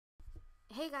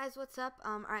Hey guys, what's up?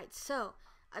 Alright, so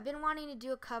I've been wanting to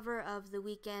do a cover of The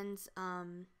Weeknd's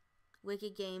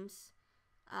Wicked Games,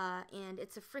 and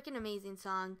it's a freaking amazing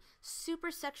song.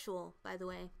 Super sexual, by the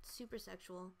way. Super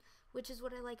sexual, which is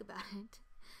what I like about it.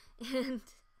 And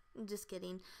I'm just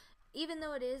kidding. Even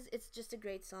though it is, it's just a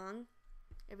great song.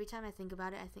 Every time I think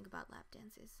about it, I think about lap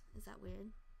dances. Is that weird?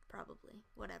 Probably.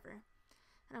 Whatever.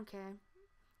 I don't care.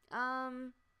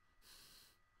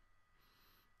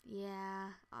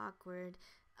 Yeah, awkward.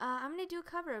 I'm gonna do a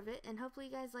cover of it, and hopefully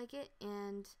you guys like it,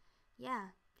 and yeah,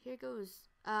 here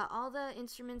goes. All the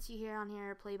instruments you hear on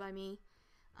here are played by me.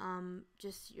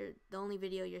 The only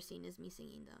video you're seeing is me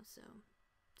singing, though, so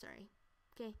sorry.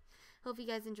 Okay, hope you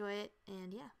guys enjoy it,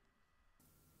 and yeah.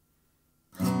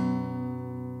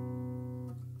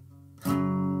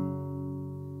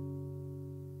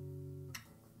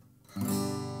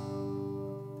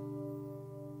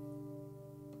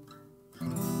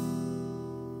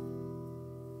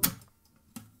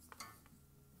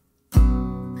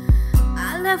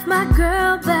 Left my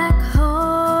girl back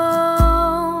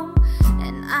home,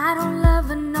 and I don't love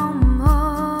her no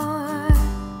more,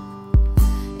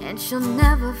 and she'll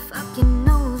never fucking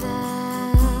know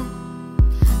that.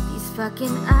 These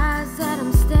fucking eyes that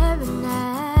I'm staring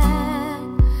at,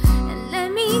 and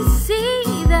let me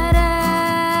see that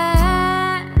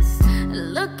ass.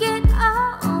 Look at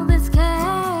all this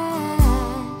cash,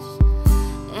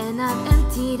 and I've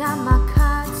emptied out my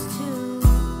cards too.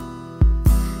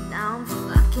 Now I'm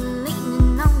fucking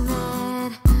leaning on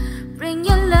it. Bring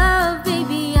your love,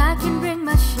 baby, I can bring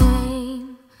my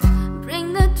shame.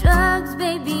 Bring the drugs,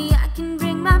 baby, I can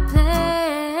bring my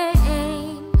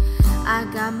pain. I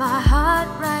got my heart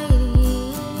right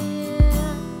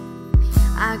here,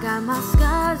 I got my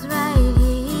scars right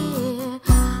here.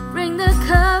 Bring the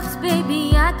cups,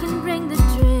 baby, I can bring the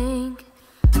drink.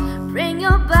 Bring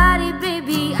your body,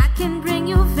 baby, I can bring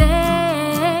your fame.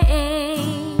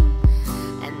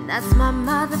 That's my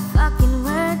motherfucking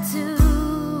word too.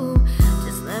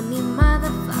 Just let me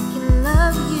motherfucking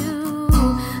love you.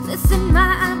 Listen,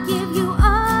 I'll give you all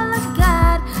I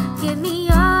got. Give me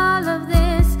all of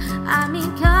this. I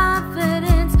mean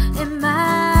confidence in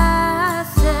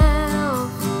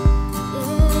myself.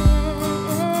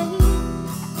 Yeah.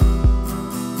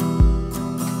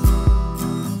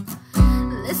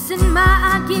 Listen,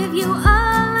 I'll give you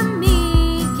all of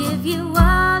me. Give you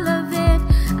all of it.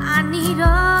 I need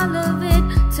all of it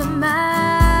to myself.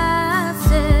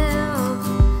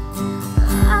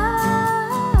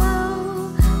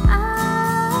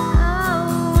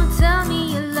 Oh, tell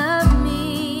me you love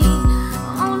me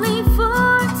only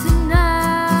for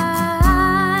tonight,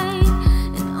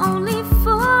 and only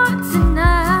for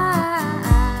tonight.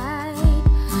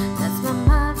 That's my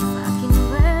motherfucking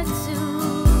word too.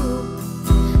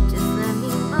 Just let me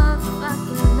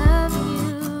motherfucking love you.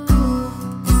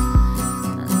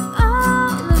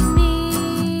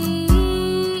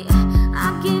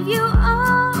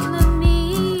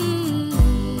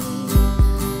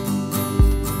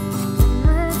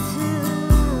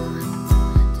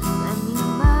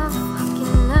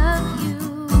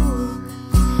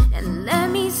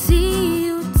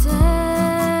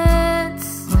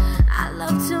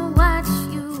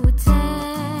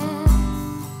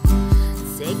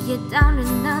 Down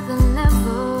another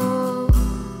level,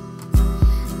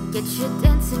 get you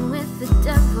dancing with the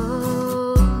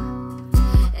devil,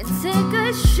 and take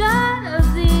a shot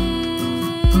of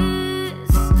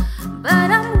this.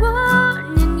 But I'm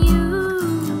warning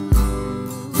you,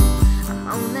 I'm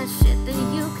on that shit that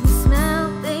you can smell,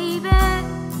 baby.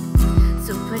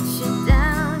 So put you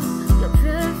down, your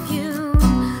perfume.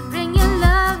 Bring your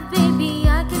love, baby,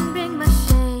 I can bring my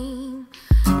shame.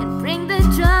 And bring the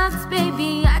drugs,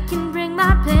 baby, I can bring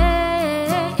my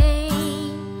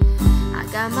pain. I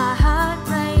got my heart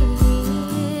right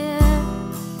here,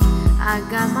 I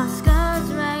got my scars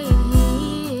right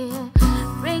here.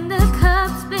 Bring the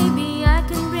cups, baby, I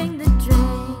can bring the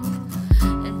drink.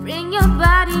 And bring your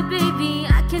body, baby,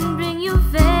 I can bring you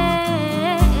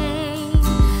fame.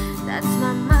 That's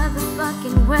my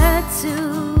motherfucking word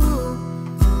too.